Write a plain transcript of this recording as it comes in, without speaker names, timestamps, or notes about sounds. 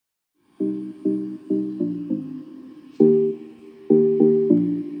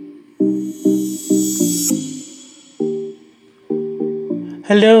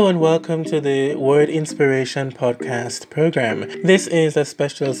Hello and welcome to the Word Inspiration Podcast program. This is a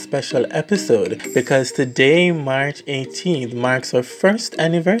special episode because today, March 18th, marks our first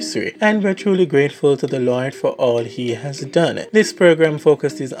anniversary and we're truly grateful to the Lord for all He has done. This program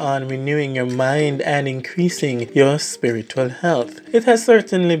focuses on renewing your mind and increasing your spiritual health. It has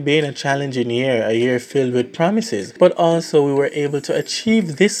certainly been a challenging year, a year filled with promises, but also we were able to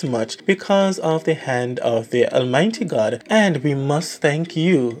achieve this much because of the hand of the Almighty God, and we must thank you,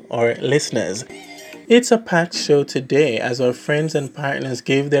 our listeners. It's a packed show today as our friends and partners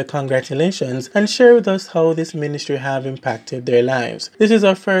give their congratulations and share with us how this ministry have impacted their lives. This is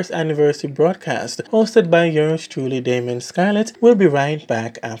our first anniversary broadcast, hosted by yours truly, Damon Scarlett. We'll be right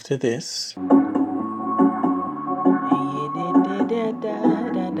back after this.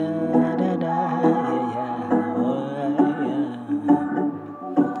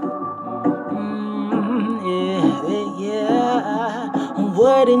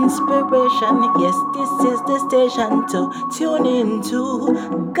 Word inspiration, yes, this is the station to tune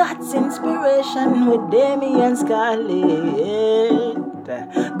into God's inspiration with Damien Scarlett.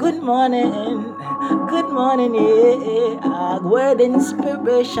 Good morning, yeah. Word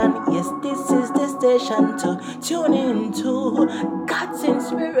inspiration, yes, this is the station to tune into God's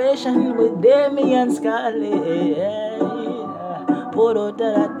inspiration with Damien Scarlett. Yeah.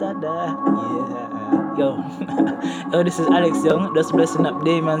 Yo, this is Alex Young, just blessing up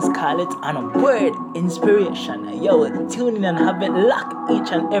Damon Scarlett on a word inspiration. Yo, tune in and have it locked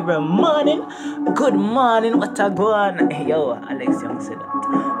each and every morning. Good morning, what a go on. Yo, Alex Young said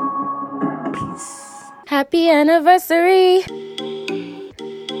that. Peace. Happy anniversary!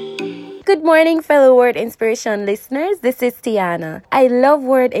 Good morning, fellow Word Inspiration listeners. This is Tiana. I love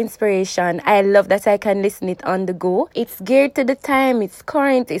Word Inspiration. I love that I can listen it on the go. It's geared to the time, it's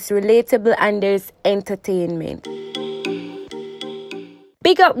current, it's relatable, and there's entertainment.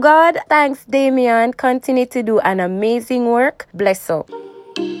 Big up God. Thanks, Damien. Continue to do an amazing work. Bless up.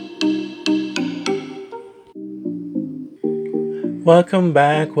 Welcome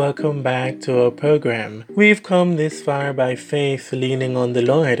back to our program. We've come this far by faith, leaning on the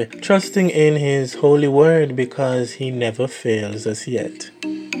Lord, trusting in His holy word because He never fails us yet.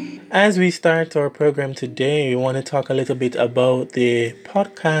 As we start our program today, we want to talk a little bit about the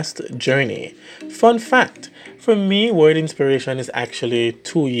podcast journey. Fun fact, for me, Word Inspiration is actually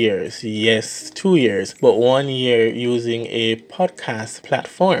 2 years. Yes, 2 years, but 1 year using a podcast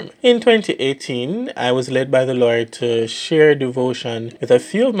platform. In 2018, I was led by the Lord to share devotion with a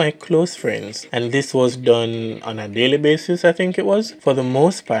few of my close friends, and this was done on a daily basis, I think it was, for the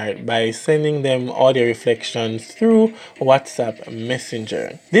most part, by sending them audio reflections through WhatsApp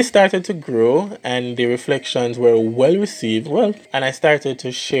Messenger. This started to grow, and the reflections were well received, and I started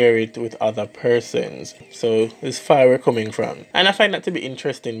to share it with other persons. So it's far we're coming from. And I find that to be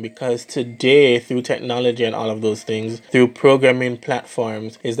interesting because today, through technology and all of those things, through programming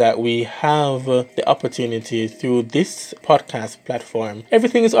platforms, is that we have the opportunity through this podcast platform.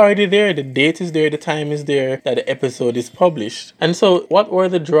 Everything is already there. The date is there, the time is there, that the episode is published. And so what were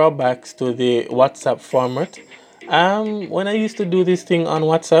the drawbacks to the WhatsApp format? When I used to do this thing on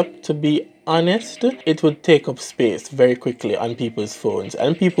WhatsApp, to be honest, it would take up space very quickly on people's phones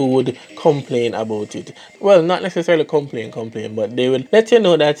and people would complain about it. Well, not necessarily complain, but they would let you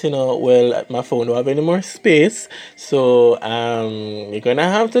know that, my phone don't have any more space, so you're gonna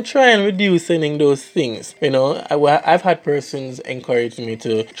have to try and reduce sending those things. I've had persons encourage me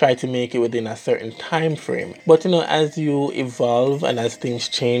to try to make it within a certain time frame, but as you evolve and as things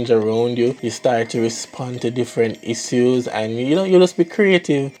change around you, you start to respond to different issues and you just be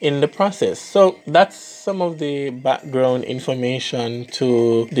creative in the process. So that's some of the background information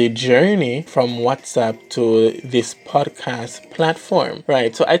to the journey from WhatsApp to this podcast platform.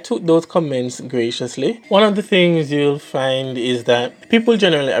 Right, so I took those comments graciously. One of the things you'll find is that people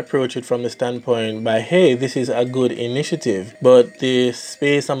generally approach it from the standpoint by, hey, this is a good initiative, but the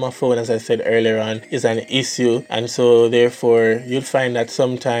space on my phone, as I said earlier on, is an issue, and so therefore you'll find that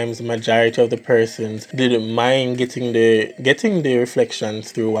sometimes the majority of the persons didn't mind getting the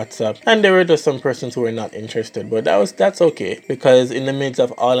reflections through WhatsApp, and there were just some persons who were not interested, but that's okay, because in the midst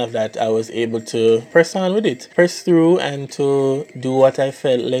of all of that, I was able to press on with it, press through, and to do what I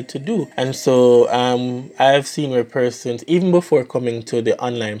felt led to do. And so I've seen where persons, even before coming to the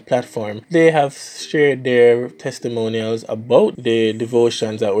online platform, they have shared their testimonials about the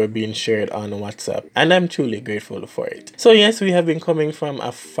devotions that were being shared on WhatsApp, and I'm truly grateful for it. So yes, we have been coming from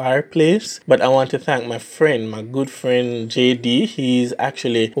a far place, but I want to thank my good friend JD. He's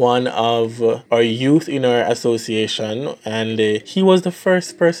actually one of of our youth in our association, and he was the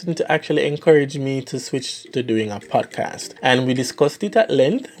first person to actually encourage me to switch to doing a podcast. And we discussed it at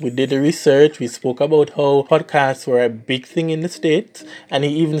length. We did the research. We spoke about how podcasts were a big thing in the States, and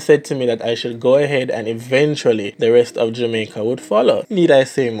he even said to me that I should go ahead and eventually the rest of Jamaica would follow. Need I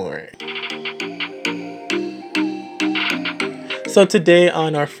say more? So today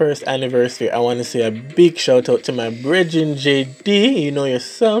on our first anniversary, I want to say a big shout out to my brethren JD, you know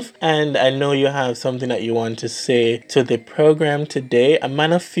yourself, and I know you have something that you want to say to the program today. A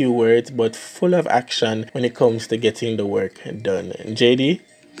man of few words, but full of action when it comes to getting the work done. JD?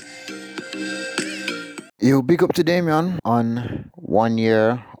 Yo, big up to Damien on 1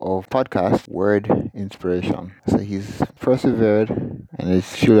 year of podcast Word Inspiration. So he's persevered and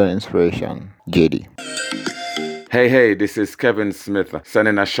it's fuel and inspiration. JD. Hey, this is Kevin Smith,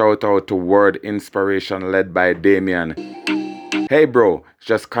 sending a shout out to Word Inspiration led by Damien. Hey bro,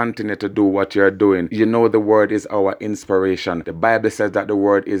 just continue to do what you're doing. You know the word is our inspiration. The Bible says that the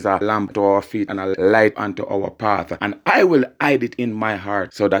word is a lamp to our feet and a light unto our path. And I will hide it in my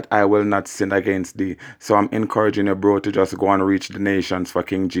heart so that I will not sin against thee. So I'm encouraging you, bro, to just go and reach the nations for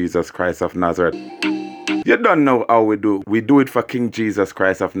King Jesus Christ of Nazareth. You don't know how we do. We do it for King Jesus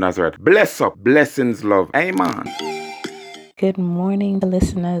Christ of Nazareth. Bless up, blessings, love. Amen. Good morning,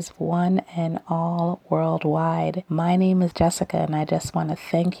 listeners, one and all worldwide. My name is Jessica, and I just want to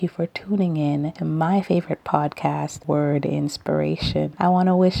thank you for tuning in to my favorite podcast, Word Inspiration. I want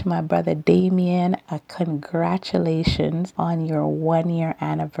to wish my brother Damien a congratulations on your 1 year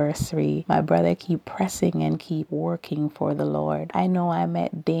anniversary. My brother, keep pressing and keep working for the Lord. I know I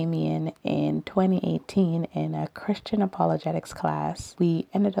met Damien in 2018 in a Christian apologetics class. We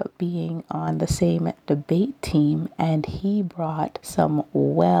ended up being on the same debate team, and he brought some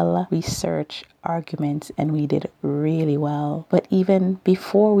well-researched arguments and we did really well. But even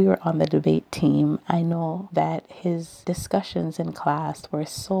before we were on the debate team, I know that his discussions in class were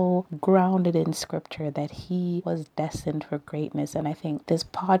so grounded in scripture that he was destined for greatness. And I think this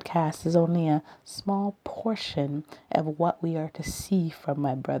podcast is only a small portion of what we are to see from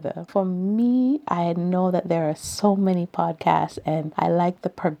my brother. For me, I know that there are so many podcasts, and I like the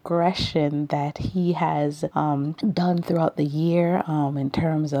progression that he has done throughout the year in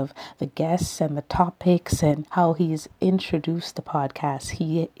terms of the guests and the topics and how he's introduced the podcast.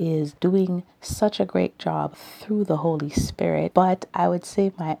 He is doing such a great job through the Holy Spirit. But I would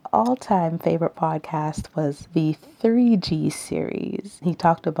say my all-time favorite podcast was the 3G series. He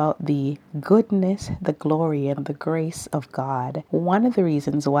talked about the goodness, the glory, and the grace of God. One of the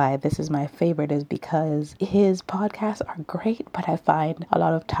reasons why this is my favorite is because his podcasts are great, but I find a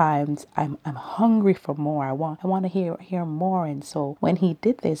lot of times I'm hungry for more. I want to hear more. And so when he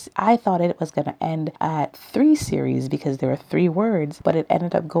did this, I thought it was going to end at 3 series because there were 3 words, but it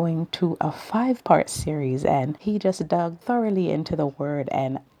ended up going to a 5-part series, and he just dug thoroughly into the word,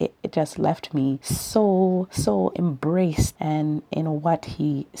 and it just left me so embraced and in what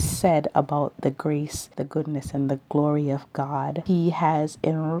he said about the grace, the goodness, and the glory of God. He has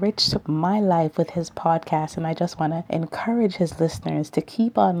enriched my life with his podcast, and I just want to encourage his listeners to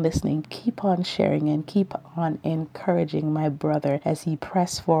keep on listening, keep on sharing, and keep on encouraging my brother as he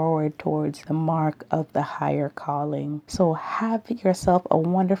press forward towards the mark of the higher calling. So have yourself a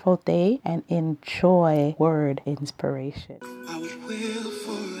wonderful day and enjoy Word Inspiration.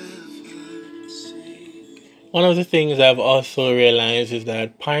 One of the things I've also realized is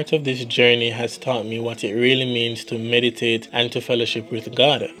that part of this journey has taught me what it really means to meditate and to fellowship with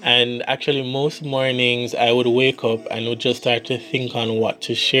God. And actually, most mornings I would wake up and would just start to think on what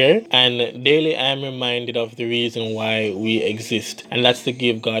to share. And daily I'm reminded of the reason why we exist. And that's to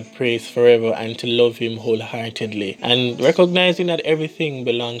give God praise forever and to love Him wholeheartedly. And recognizing that everything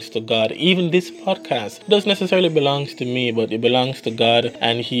belongs to God. Even this podcast doesn't necessarily belong to me, but it belongs to God,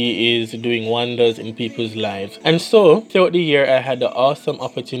 and He is doing wonders in people's lives. And so, throughout the year, I had the awesome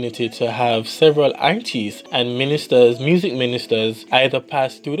opportunity to have several artists and ministers, music ministers, either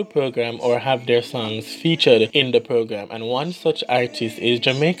pass through the program or have their songs featured in the program. And one such artist is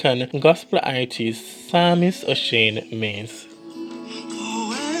Jamaican gospel artist Psalmist O'Shane Mays.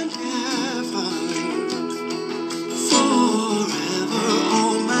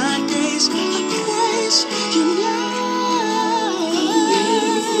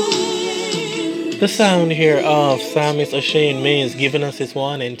 The sound here of Psalmist O'Shane Mays giving us this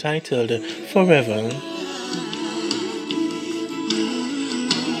one entitled Forever.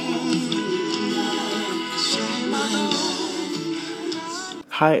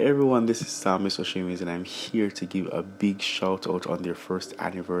 Hi everyone, this is Samis Oshimis and I'm here to give a big shout out on their first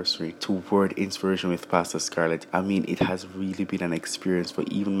anniversary to Word Inspiration with Pastor Scarlett. I mean, it has really been an experience for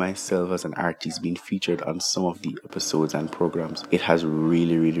even myself as an artist being featured on some of the episodes and programs. It has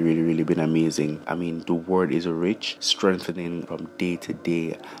really been amazing. I mean, the word is rich, strengthening from day to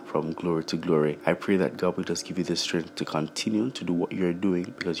day, from glory to glory. I pray that God will just give you the strength to continue to do what you're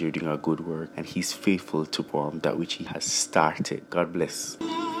doing because you're doing a good work and He's faithful to perform that which He has started. God bless.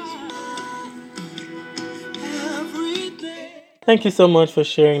 Thank you so much for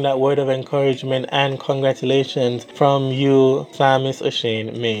sharing that word of encouragement and congratulations from you, Psalmist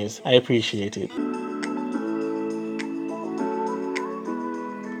O'Shane Mays. I appreciate it.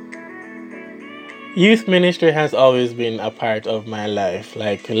 Youth ministry has always been a part of my life,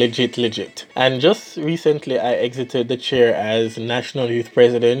 like legit. And just recently, I exited the chair as National Youth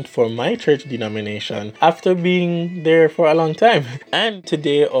President for my church denomination after being there for a long time. And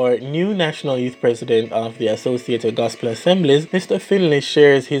today, our new National Youth President of the Associated Gospel Assemblies, Mr. Finley,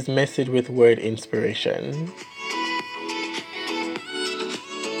 shares his message with word inspiration.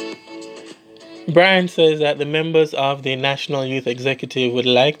 Brian says that the members of the National Youth Executive would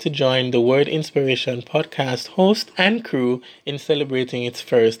like to join the Word Inspiration podcast host and crew in celebrating its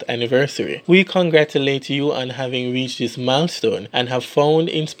first anniversary. We congratulate you on having reached this milestone and have found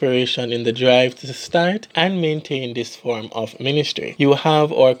inspiration in the drive to start and maintain this form of ministry. You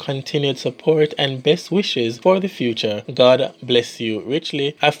have our continued support and best wishes for the future. God bless you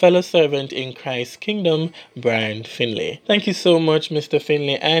richly. A fellow servant in Christ's kingdom, Brian Finley. Thank you so much, Mr.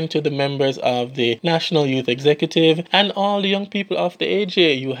 Finley, and to the members of the National Youth Executive and all the young people of the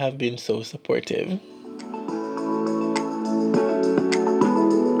AJ. You have been so supportive.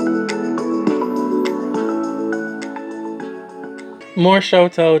 More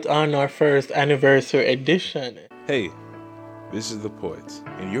shout out on our first anniversary edition. Hey, this is the Poet,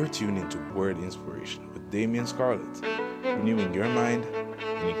 and you're tuned into Word Inspiration with Damian Scarlett, renewing your mind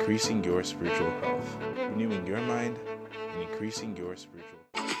and increasing your spiritual health. Renewing your mind and increasing your spiritual health.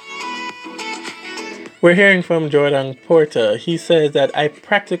 We're hearing from Jordan Porter. He says that I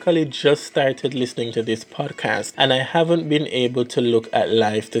practically just started listening to this podcast and I haven't been able to look at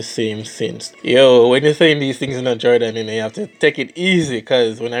life the same since. Yo, when you're saying these things, Jordan, you have to take it easy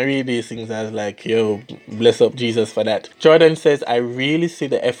because when I read these things, I was like, yo, bless up Jesus for that. Jordan says, I really see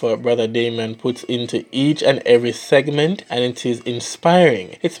the effort Brother Damon puts into each and every segment and it is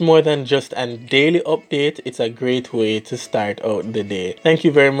inspiring. It's more than just a daily update. It's a great way to start out the day. Thank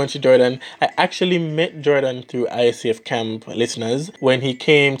you very much, Jordan. I actually met Jordan through ICF camp, listeners, when he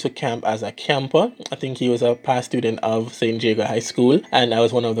came to camp as a camper. I think he was a past student of St. Jago High School, and I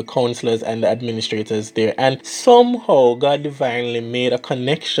was one of the counselors and the administrators there. And somehow God divinely made a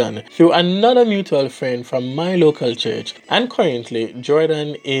connection through another mutual friend from my local church. And currently,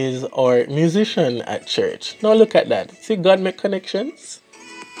 Jordan is our musician at church. Now look at that. See, God make connections.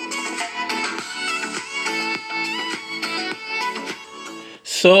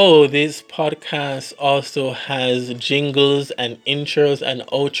 So this podcast also has jingles and intros and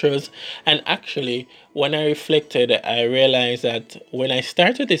outros. And actually, when I reflected, I realized that when I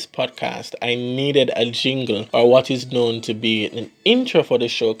started this podcast, I needed a jingle or what is known to be an intro for the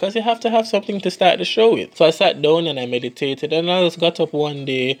show because you have to have something to start the show with. So I sat down and I meditated and I just got up one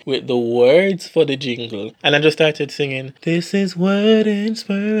day with the words for the jingle and I just started singing, this is word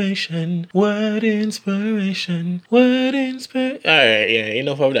inspiration, word inspiration, word inspiration. Alright, yeah,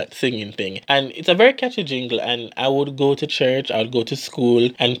 enough of that singing thing. And it's a very catchy jingle and I would go to church, I would go to school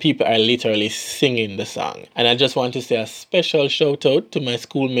and people are literally singing the song. And I just want to say a special shout out to my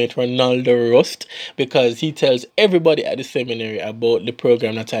schoolmate Ronaldo Rust because he tells everybody at the seminary about the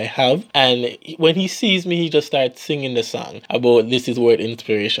program that I have. And when he sees me, he just starts singing the song about this is word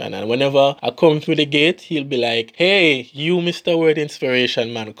inspiration. And whenever I come through the gate, he'll be like, hey, you Mr. Word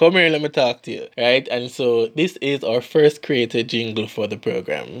Inspiration, man, come here, let me talk to you. Right? And so this is our first created jingle for the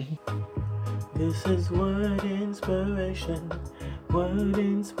program. This is word inspiration, word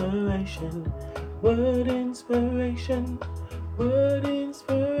inspiration, word inspiration, word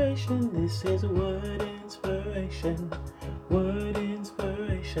inspiration. This is word inspiration, word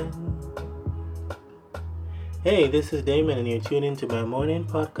inspiration. Hey, this is Damon and you're tuning into my morning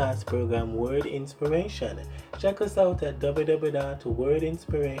podcast program, Word Inspiration. Check us out at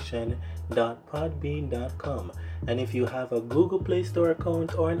www.wordinspiration.podbean.com. And if you have a Google Play Store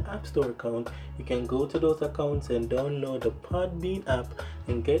account or an App Store account, you can go to those accounts and download the Podbean app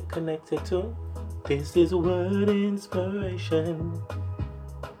and get connected to This is Word Inspiration.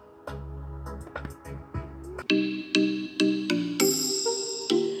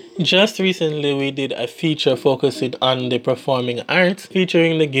 Just recently, we did a feature focusing on the performing arts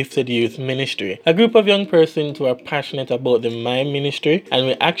featuring the Gifted Youth Ministry, a group of young persons who are passionate about the mime ministry, and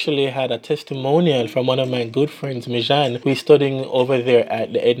we actually had a testimonial from one of my good friends, Mijan, who is studying over there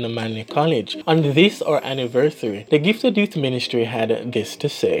at the Edna Manley College. On this, our anniversary, the Gifted Youth Ministry had this to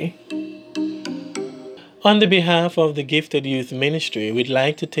say. On the behalf of the Gifted Youth Ministry, we'd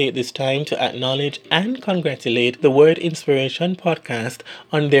like to take this time to acknowledge and congratulate the Word Inspiration podcast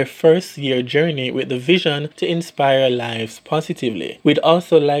on their first year journey with the vision to inspire lives positively. We'd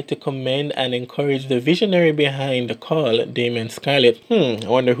also like to commend and encourage the visionary behind the call, Damien Scarlett. I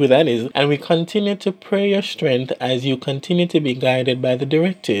wonder who that is. And we continue to pray your strength as you continue to be guided by the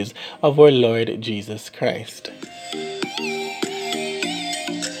directives of our Lord Jesus Christ.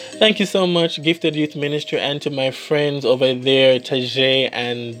 Thank you so much, Gifted Youth Ministry, and to my friends over there, Tajay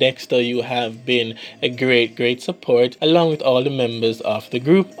and Dexter. You have been a great support, along with all the members of the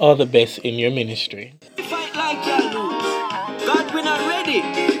group. All the best in your ministry. Fight like you lose. God, we're not ready.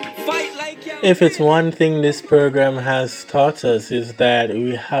 Fight like you. If it's one thing this program has taught us is that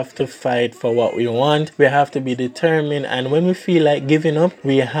we have to fight for what we want. We have to be determined, and when we feel like giving up,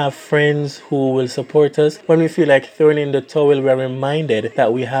 we have friends who will support us. When we feel like throwing in the towel, we're reminded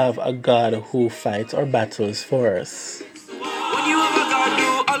that we have a God who fights our battles for us. When you have a God,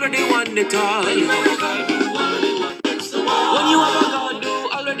 you already won it all. When you have a God, you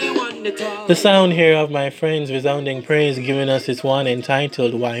already won it all. The sound here of my friends Resounding Praise giving us this one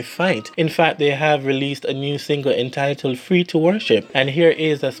entitled Why Fight. In fact, they have released a new single entitled Free to Worship, and here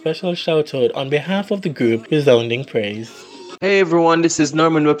is a special shout out on behalf of the group Resounding Praise. Hey everyone, this is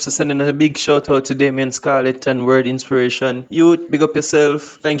Norman Webster sending a big shout out to Damien Scarlett and Word Inspiration. Youth, big up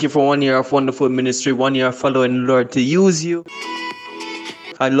yourself. Thank you for 1 year of wonderful ministry, 1 year of following the Lord to use you,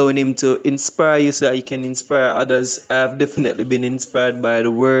 allowing Him to inspire you so that you can inspire others. I have definitely been inspired by the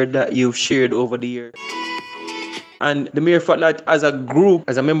word that you've shared over the years. And the mere fact that as a group,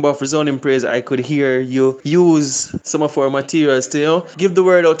 as a member of Resounding Praise, I could hear you use some of our materials to, give the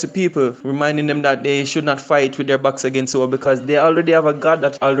word out to people, reminding them that they should not fight with their backs against the wall because they already have a God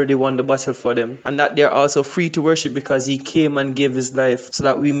that already won the battle for them. And that they're also free to worship because He came and gave His life so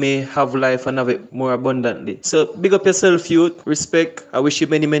that we may have life and have it more abundantly. So big up yourself, youth. Respect. I wish you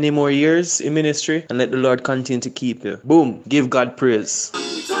many more years in ministry and let the Lord continue to keep you. Boom. Give God praise.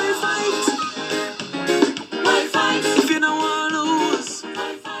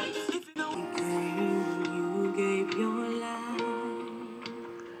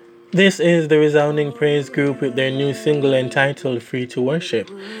 This is the Resounding Praise group with their new single entitled Free to Worship.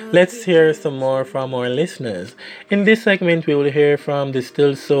 Let's hear some more from our listeners. In this segment, we will hear from the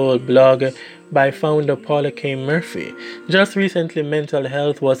Still Soul blog by founder Paula K. Murphy. Just recently, mental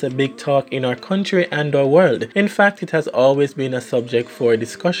health was a big talk in our country and our world. In fact, it has always been a subject for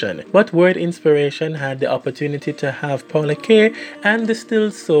discussion. But Word Inspiration had the opportunity to have Paula K. and the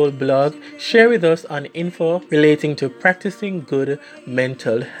Still Soul blog share with us on info relating to practicing good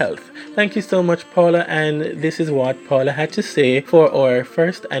mental health. Thank you so much, Paula, and this is what Paula had to say for our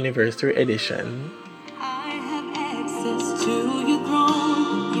first anniversary edition.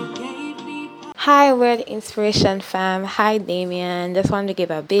 Hi, Word Inspiration fam. Hi, Damien. Just wanted to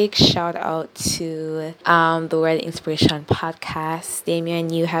give a big shout out to the Word Inspiration podcast.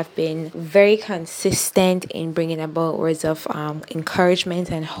 Damien, you have been very consistent in bringing about words of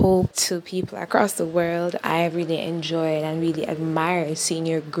encouragement and hope to people across the world. I really enjoyed and really admired seeing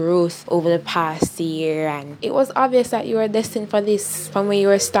your growth over the past year. And it was obvious that you were destined for this from when you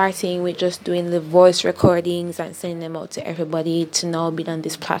were starting with just doing the voice recordings and sending them out to everybody to now be on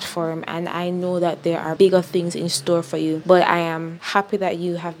this platform. And I know that there are bigger things in store for you, but I am happy that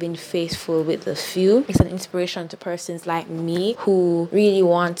you have been faithful with the few. It's an inspiration to persons like me who really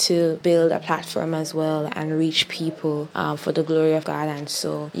want to build a platform as well and reach people for the glory of God. And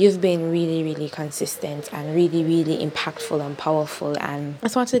so you've been really consistent and really impactful and powerful, and I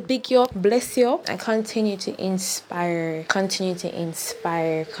just want to big you up, bless you up, and continue to inspire, continue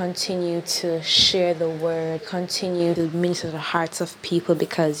to share the word, continue to minister to the hearts of people,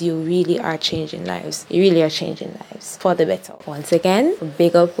 because you really are changing lives. You really are changing lives for the better. Once again,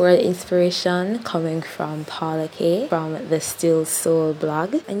 big up Word Inspiration coming from Paula K from the Still Soul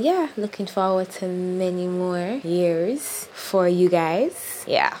blog. And yeah, looking forward to many more years for you guys.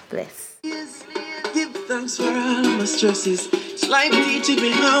 Yeah, bless. Give thanks for all my stresses. It's life teaching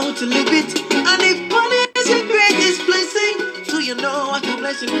me how to live it. And if money is your greatest blessing, do you know what a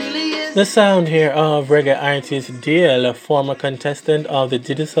blessing really is? The sound here of reggae artist DL, a former contestant of the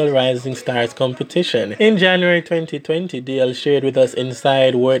Digital Rising Stars competition. In January 2020, DL shared with us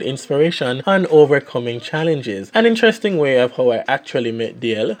inside Word Inspiration on overcoming challenges. An interesting way of how I actually met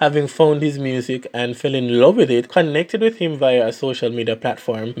DL, having found his music and fell in love with it, connected with him via a social media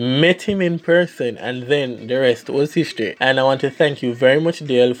platform, met him in person, and then the rest was history. And I want to thank you very much,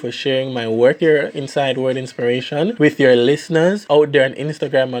 DL, for sharing my work here inside Word Inspiration with your listeners out there on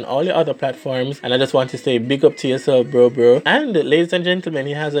Instagram and all the other platforms. And I just want to say big up to yourself, bro. And ladies and gentlemen,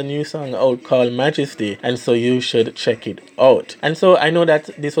 he has a new song out called Majesty, and so you should check it out. And so I know that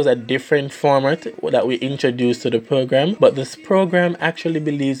this was a different format that we introduced to the program, but this program actually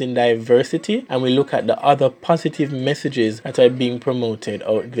believes in diversity, and we look at the other positive messages that are being promoted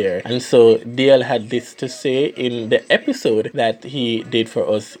out there. And so DL had this to say in the episode that he did for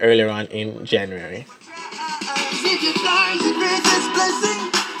us earlier on in January. If you find the greatest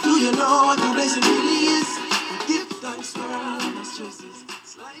blessing, do you know what the blessing really is? Give thanks for all the stresses.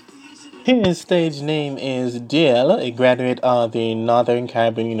 His stage name is DL, a graduate of the Northern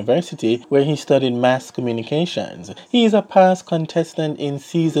Caribbean University, where he studied mass communications. He is a past contestant in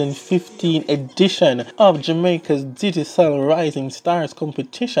season 15 edition of Jamaica's Digital Rising Stars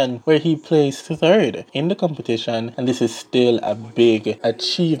competition, where he placed third in the competition, and this is still a big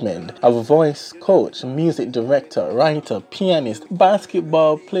achievement. A voice coach, music director, writer, pianist,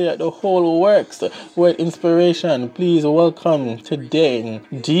 basketball player, the whole works. Word Inspiration, please welcome today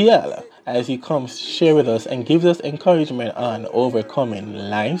DL, as he comes to share with us and gives us encouragement on overcoming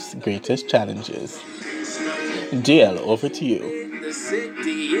life's greatest challenges. DL, over to you. In the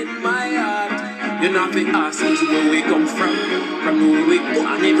city, in my heart, you know if you ask us where we come from where we go,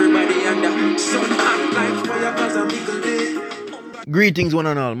 and everybody under sun hot like fire, cause I'm eagle day. Greetings one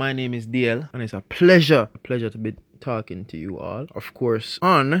and all, my name is DL, and it's a pleasure to be talking to you all, of course,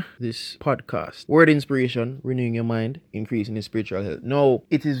 on this podcast, Word Inspiration, renewing your mind, increasing your spiritual health. Now,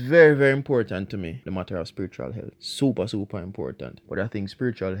 it is very, very important to me, the matter of spiritual health. Super important. But I think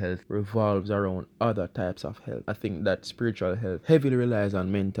spiritual health revolves around other types of health. I think that spiritual health heavily relies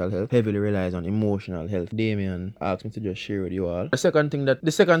on mental health, heavily relies on emotional health. Damien asked me to just share with you all. The second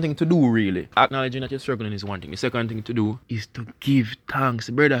thing to do, really, acknowledging that you're struggling is one thing. The second thing to do is to give thanks,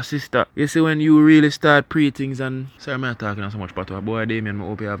 brother, sister. You see, when you really start pre-things and sorry, I'm not talking so much, but boy, Damien, I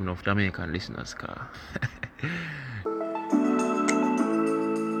hope you have enough Jamaican listeners, car.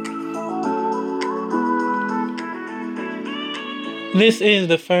 This is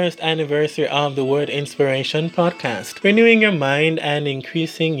the first anniversary of the Word Inspiration podcast, renewing your mind and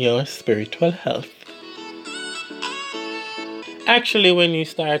increasing your spiritual health. Actually, when you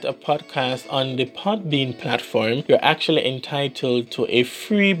start a podcast on the Podbean platform, you're actually entitled to a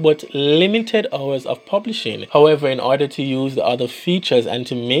free but limited hours of publishing. However, in order to use the other features and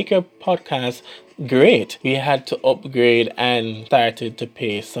to make your podcast great, we had to upgrade and started to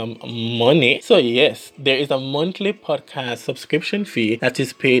pay some money. So yes, there is a monthly podcast subscription fee that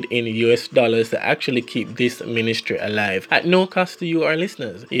is paid in US dollars to actually keep this ministry alive at no cost to you, our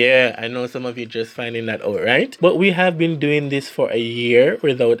listeners. Yeah, I know some of you just finding that out, right? But we have been doing this for a year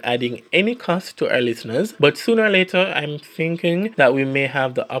without adding any cost to our listeners. But sooner or later, I'm thinking that we may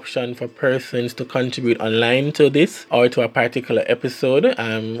have the option for persons to contribute online to this or to a particular episode.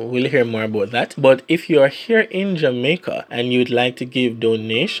 We'll hear more about that. But if you are here in Jamaica and you'd like to give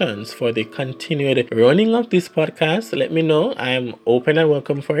donations for the continued running of this podcast, let me know. I'm open and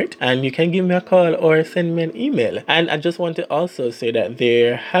welcome for it. And you can give me a call or send me an email. And I just want to also say that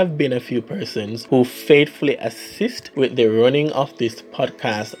there have been a few persons who faithfully assist with the running of this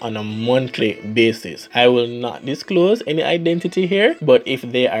podcast on a monthly basis. I will not disclose any identity here, but if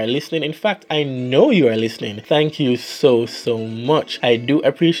they are listening, in fact, I know you are listening. Thank you so much. I do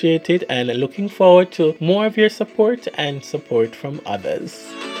appreciate it and looking forward to more of your support and support from others.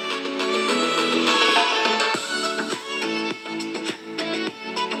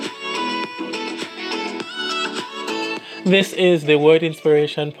 This is the Word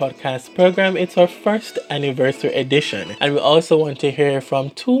Inspiration podcast program. It's our first anniversary edition, and we also want to hear from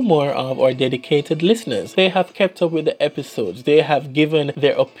two more of our dedicated listeners. They have kept up with the episodes. They have given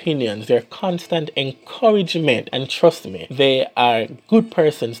their opinions, their constant encouragement, and trust me, they are good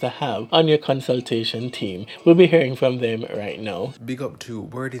persons to have on your consultation team. We'll be hearing from them right now. Big up to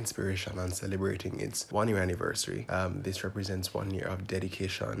Word Inspiration on celebrating its 1 year anniversary. This represents 1 year of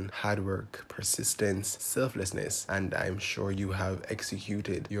dedication, hard work, persistence, selflessness, and I'm sure you have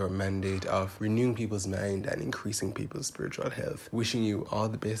executed your mandate of renewing people's mind and increasing people's spiritual health. Wishing you all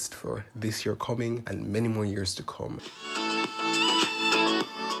the best for this year coming and many more years to come.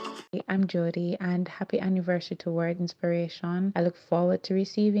 I'm Jody, and happy anniversary to Word Inspiration. I look forward to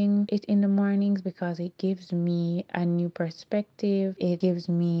receiving it in the mornings because it gives me a new perspective. It gives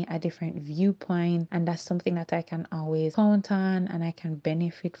me a different viewpoint, and that's something that I can always count on and I can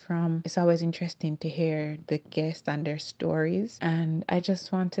benefit from. It's always interesting to hear the guests and their stories. And I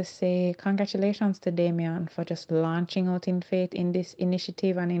just want to say congratulations to Damien for just launching out in faith in this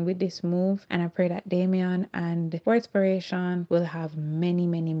initiative and in with this move. And I pray that Damien and Word Inspiration will have many,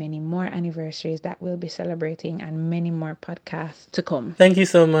 many, many more anniversaries that we'll be celebrating and many more podcasts to come. Thank you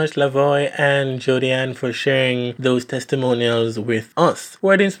so much, Lavoy and Jodianne, for sharing those testimonials with us.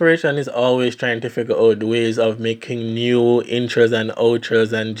 Word Inspiration is always trying to figure out ways of making new intros and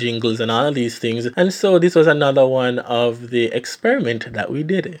outros and jingles and all of these things. And so this was another one of the experiment that we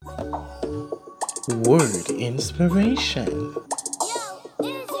did. Word Inspiration.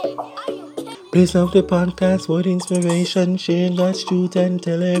 Place of the podcast, Word Inspiration, share God's truth and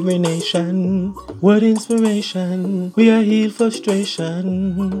tell every nation. Word Inspiration, we are healed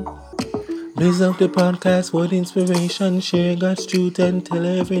frustration. Blaze up the podcast, Word Inspiration, share God's truth and tell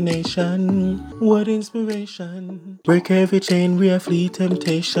every nation. Word Inspiration, break every chain, we are flee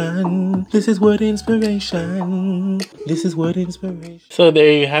temptation. This is Word Inspiration. This is Word Inspiration. So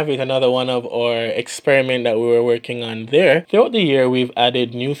there you have it, another one of our experiment that we were working on there. Throughout the year, we've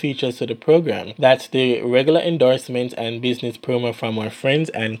added new features to the program. That's the regular endorsements and business promo from our friends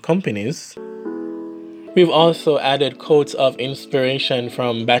and companies. We've also added quotes of inspiration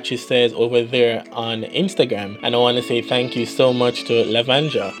from Batchy Says over there on Instagram. And I want to say thank you so much to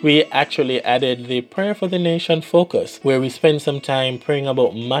Lavanja. We actually added the Prayer for the Nation focus, where we spend some time praying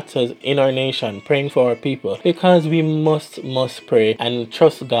about matters in our nation, praying for our people, because we must pray and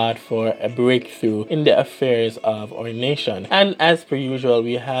trust God for a breakthrough in the affairs of our nation. And as per usual,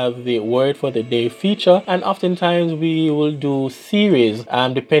 we have the Word for the Day feature, and oftentimes we will do series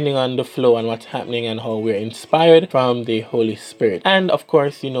depending on the flow and what's happening and how we're inspired from the Holy Spirit. And of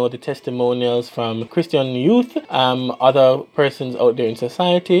course, you know, the testimonials from Christian youth, other persons out there in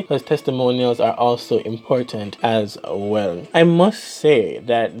society, those testimonials are also important as well. I must say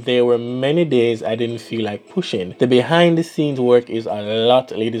that there were many days I didn't feel like pushing. The behind the scenes work is a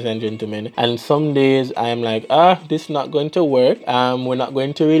lot, ladies and gentlemen, and some days I'm like, this is not going to work. We're not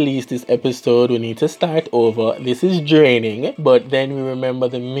going to release this episode. We need to start over. This is draining. But then we remember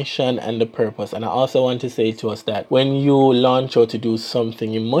the mission and the purpose. And I also want to say to us that when you launch out to do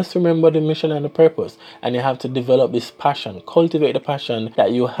something, you must remember the mission and the purpose, and you have to develop this passion, cultivate the passion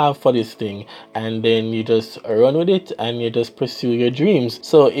that you have for this thing, and then you just run with it and you just pursue your dreams.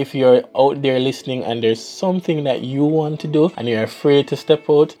 So if you're out there listening and there's something that you want to do and you're afraid to step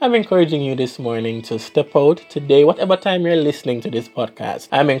out, I'm encouraging you this morning to step out today, whatever time you're listening to this podcast.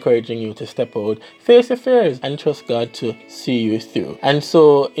 I'm encouraging you to step out, face your fears, and trust God to see you through. And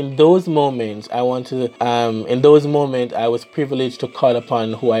so in those moments, I was privileged to call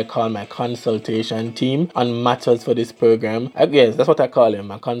upon who I call my consultation team on matters for this program. Yes, that's what I call them,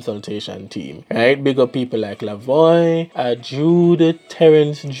 my consultation team. Right? Big up people like Lavoy, Jude,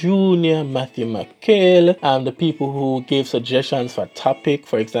 Terrence Jr., Matthew McHale, the people who gave suggestions for topic,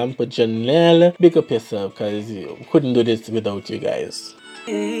 for example, Janelle. Big up yourself, because you couldn't do this without you guys.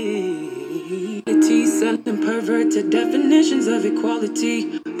 And perverted definitions of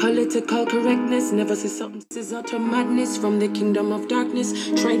equality. Political correctness never see something. This is utter madness from the kingdom of darkness,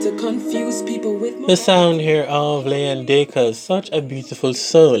 trying to confuse people with the sound here of Leanne Dacre, such a beautiful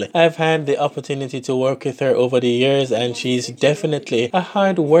soul. I've had the opportunity to work with her over the years, and she's definitely a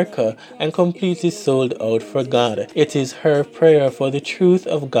hard worker and completely sold out for God. It is her prayer for the truth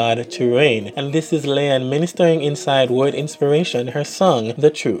of God to reign. And this is Leanne ministering inside Word Inspiration, her song,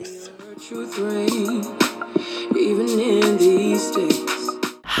 The Truth. truth reign, even in these days.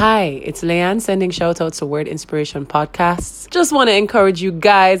 Hi, it's Leanne sending shout outs to Word Inspiration Podcasts. Just want to encourage you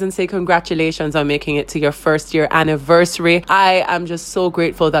guys and say congratulations on making it to your first year anniversary. I am just so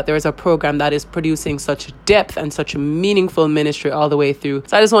grateful that there is a program that is producing such depth and such meaningful ministry all the way through.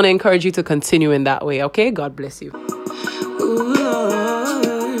 So I just want to encourage you to continue in that way, okay? God bless you. Ooh,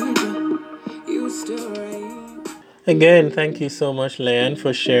 Lord, you still reign. Again, thank you so much, Leanne,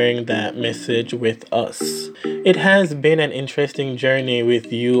 for sharing that message with us. It has been an interesting journey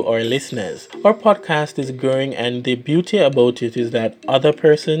with you, our listeners. Our podcast is growing, and the beauty about it is that other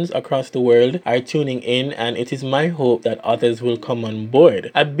persons across the world are tuning in, and it is my hope that others will come on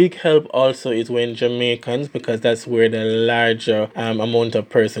board. A big help also is when Jamaicans, because that's where the larger amount of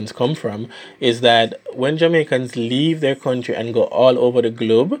persons come from, is that when Jamaicans leave their country and go all over the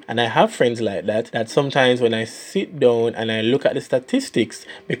globe, and I have friends like that sometimes when I sit down and I look at the statistics,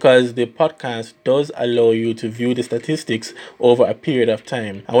 because the podcast does allow you to view the statistics over a period of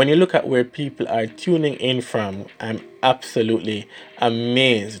time. And when you look at where people are tuning in from, I'm absolutely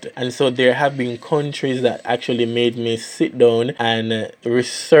amazed. And so there have been countries that actually made me sit down and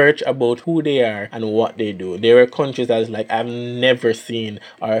research about who they are and what they do. There were countries that was like, I've never seen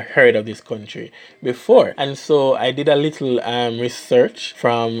or heard of this country before. And so I did a little research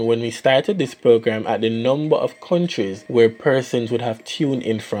from when we started this program at the number of countries where persons would have tuned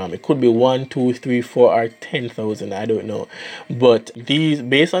in from. It could be 1, 2, 3, 4, or 10,000. I don't know. But these,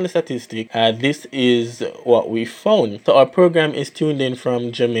 based on the statistic, this is what we found. So our program is tuned in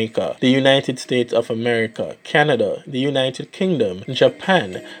from Jamaica, the United States of America, Canada, the United Kingdom,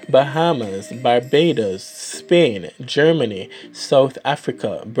 Japan, Bahamas, Barbados, Spain, Germany, South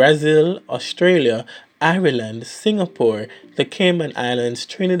Africa, Brazil, Australia, Ireland, Singapore, the Cayman Islands,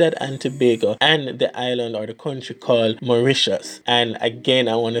 Trinidad and Tobago, and the island or the country called Mauritius. And again,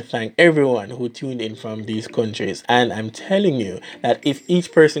 I want to thank everyone who tuned in from these countries. And I'm telling you that if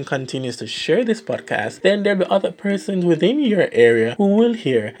each person continues to share this podcast, then there'll be other persons within your area who will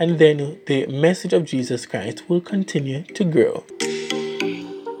hear, and then the message of Jesus Christ will continue to grow.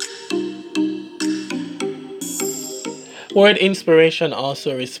 Word Inspiration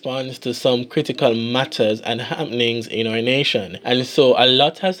also responds to some critical matters and happenings in our nation. And so a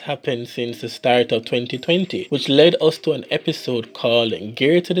lot has happened since the start of 2020, which led us to an episode called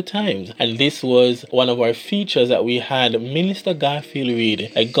Gear to the Times. And this was one of our features that we had Minister Garfield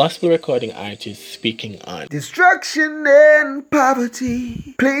Reed, a gospel recording artist, speaking on. Destruction and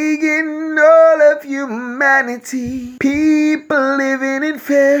poverty plaguing all of humanity. People living in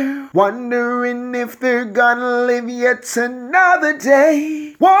fear, wondering if they're gonna live yet another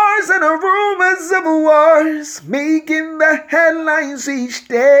day. Wars and rumors of wars making the headlines each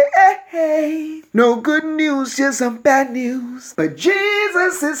day. No good news, just some bad news. But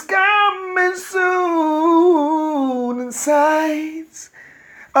Jesus is coming soon, and signs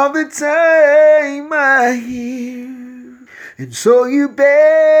of the time I hear. And so you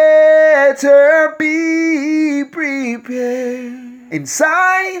better be prepared. In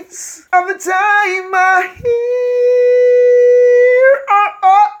signs of the time I hear,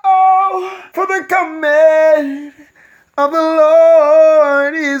 for the coming of the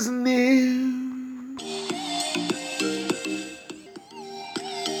Lord is near.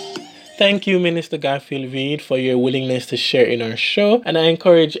 Thank you, Minister Garfield Reed, for your willingness to share in our show. And I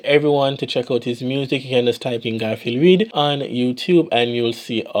encourage everyone to check out his music. You can just type in Garfield Reed on YouTube and you'll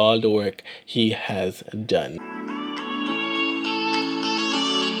see all the work he has done.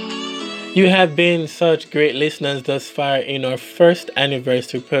 You have been such great listeners thus far in our first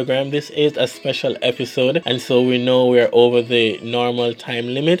anniversary program. This is a special episode, and so we know we're over the normal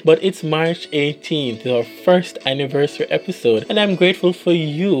time limit, but it's March 18th, our first anniversary episode, and I'm grateful for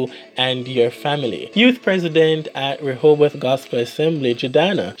you and your family. Youth President at Rehoboth Gospel Assembly,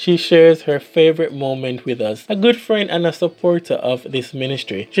 Jadana, she shares her favorite moment with us, a good friend and a supporter of this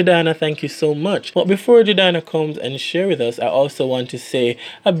ministry. Jadana, thank you so much. But before Jadana comes and share with us, I also want to say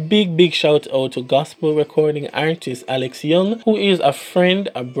a big shout out to gospel recording artist Alex Young, who is a friend,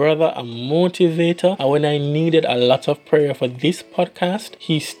 a brother, a motivator. And when I needed a lot of prayer for this podcast,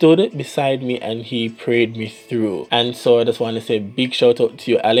 he stood beside me and he prayed me through. And so I just want to say big shout out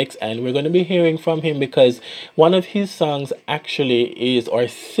to you, Alex. And we're going to be hearing from him because one of his songs actually is our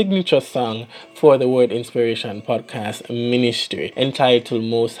signature song for the Word Inspiration podcast ministry, entitled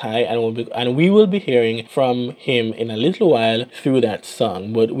Most High, and we will be hearing from him in a little while through that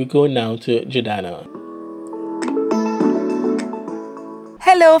song. But we go now to Jadana.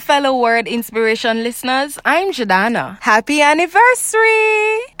 Hello, fellow Word Inspiration listeners. I'm Jadana. Happy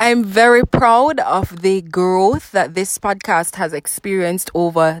anniversary! I'm very proud of the growth that this podcast has experienced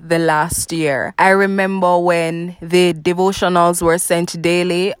over the last year. I remember when the devotionals were sent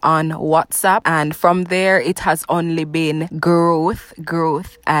daily on WhatsApp, and from there it has only been growth.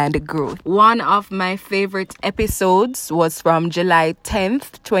 One of my favorite episodes was from July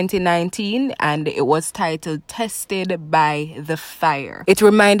 10th, 2019, and it was titled Tested by the Fire. It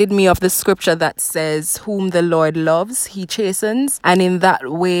reminded me of the scripture that says, whom the Lord loves, he chastens. And in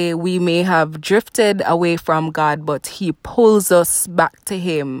that way, we may have drifted away from God, but he pulls us back to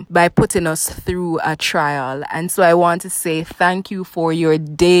him by putting us through a trial. And so I want to say thank you for your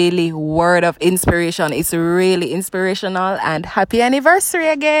daily word of inspiration. It's really inspirational, and happy anniversary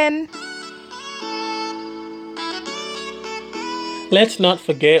again. Let's not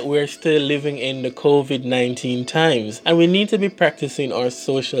forget we're still living in the COVID-19 times, and we need to be practicing our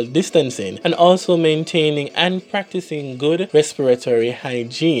social distancing and also maintaining and practicing good respiratory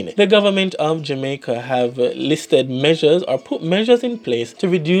hygiene. The government of Jamaica have listed measures or put measures in place to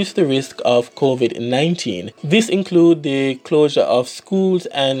reduce the risk of COVID-19. This includes the closure of schools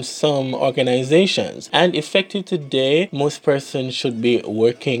and some organizations, and effective today, most persons should be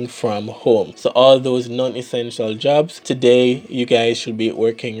working from home. So all those non-essential jobs, today you guys should be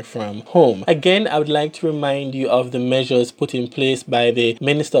working from home. Again, I would like to remind you of the measures put in place by the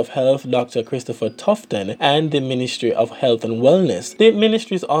Minister of Health, Dr. Christopher Tufton, and the Ministry of Health and Wellness. The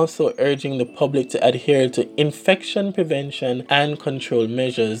ministry is also urging the public to adhere to infection prevention and control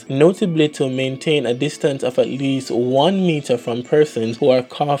measures, notably to maintain a distance of at least 1 meter from persons who are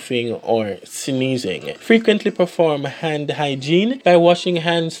coughing or sneezing. Frequently perform hand hygiene by washing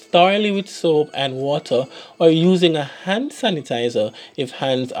hands thoroughly with soap and water or using a hand sanitizer if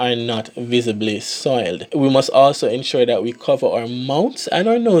hands are not visibly soiled. We must also ensure that we cover our mouths and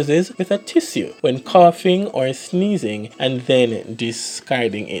our noses with a tissue when coughing or sneezing and then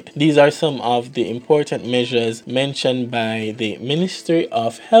discarding it. These are some of the important measures mentioned by the Ministry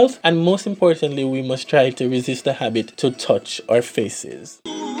of Health, and most importantly, we must try to resist the habit to touch our faces.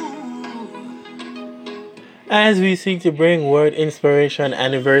 As we seek to bring Word Inspiration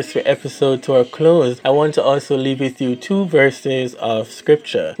Anniversary episode to a close, I want to also leave with you 2 verses of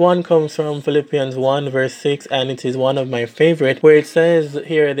scripture. One comes from Philippians 1 verse 6, and it is one of my favorite, where it says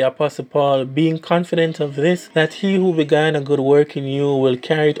here, the Apostle Paul, being confident of this, that he who began a good work in you will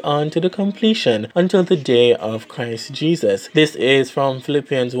carry it on to the completion until the day of Christ Jesus. This is from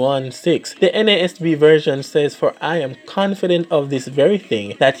Philippians 1 6. The NASB version says, for I am confident of this very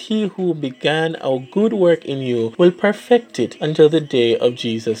thing, that he who began a good work in you will perfect it until the day of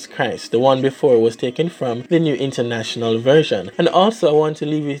Jesus Christ. The one before was taken from the New International Version. And also I want to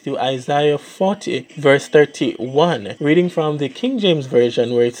leave with you Isaiah 40 verse 31, reading from the King James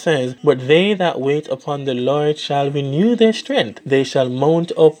Version, where it says, but they that wait upon the Lord shall renew their strength. They shall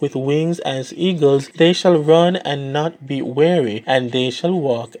mount up with wings as eagles. They shall run and not be weary, and they shall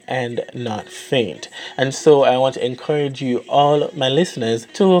walk and not faint. And so I want to encourage you all, my listeners,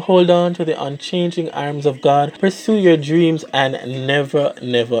 to hold on to the unchanging arms of God, pursue your dreams, and never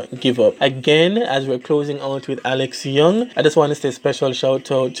give up. Again, as we're closing out with Alex Young, I just want to say special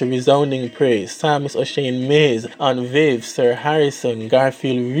shout out to Resounding Praise, Psalmist O'Shane Mays, on Viv, Sir Harrison,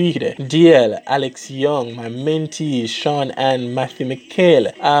 Garfield Reed, DL, Alex Young, my mentees, Sean and Matthew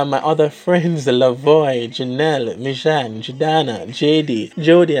McHale, my other friends, Lavoy, Janelle, Mijan, Jadana, JD,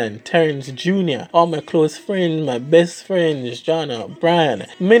 Jodian, Terrence Jr., all my close friends, my best friends, Jonna, Brian,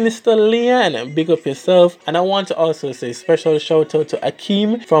 Minister Leanne, big up yourself. And I want to also say special shout out to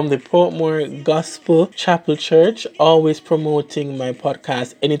Akeem from the Portmore Gospel Chapel Church, always promoting my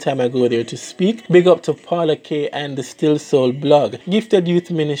podcast anytime I go there to speak. Big up to Paula K and the Still Soul blog, Gifted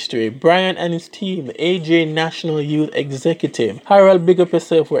Youth Ministry, Brian and his team, AJ National Youth Executive, Harold, big up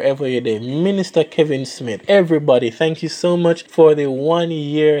yourself wherever you're there, Minister Kevin Smith, everybody, thank you so much for the 1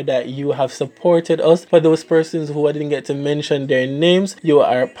 year that you have supported us. For those persons who I didn't get to mention their names, you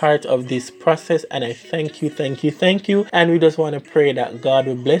are part of this process, and I thank you. And we just want to pray that God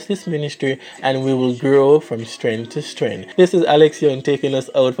will bless this ministry and we will grow from strength to strength. This is Alex Young taking us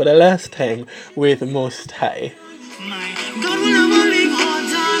out for the last time with Most High.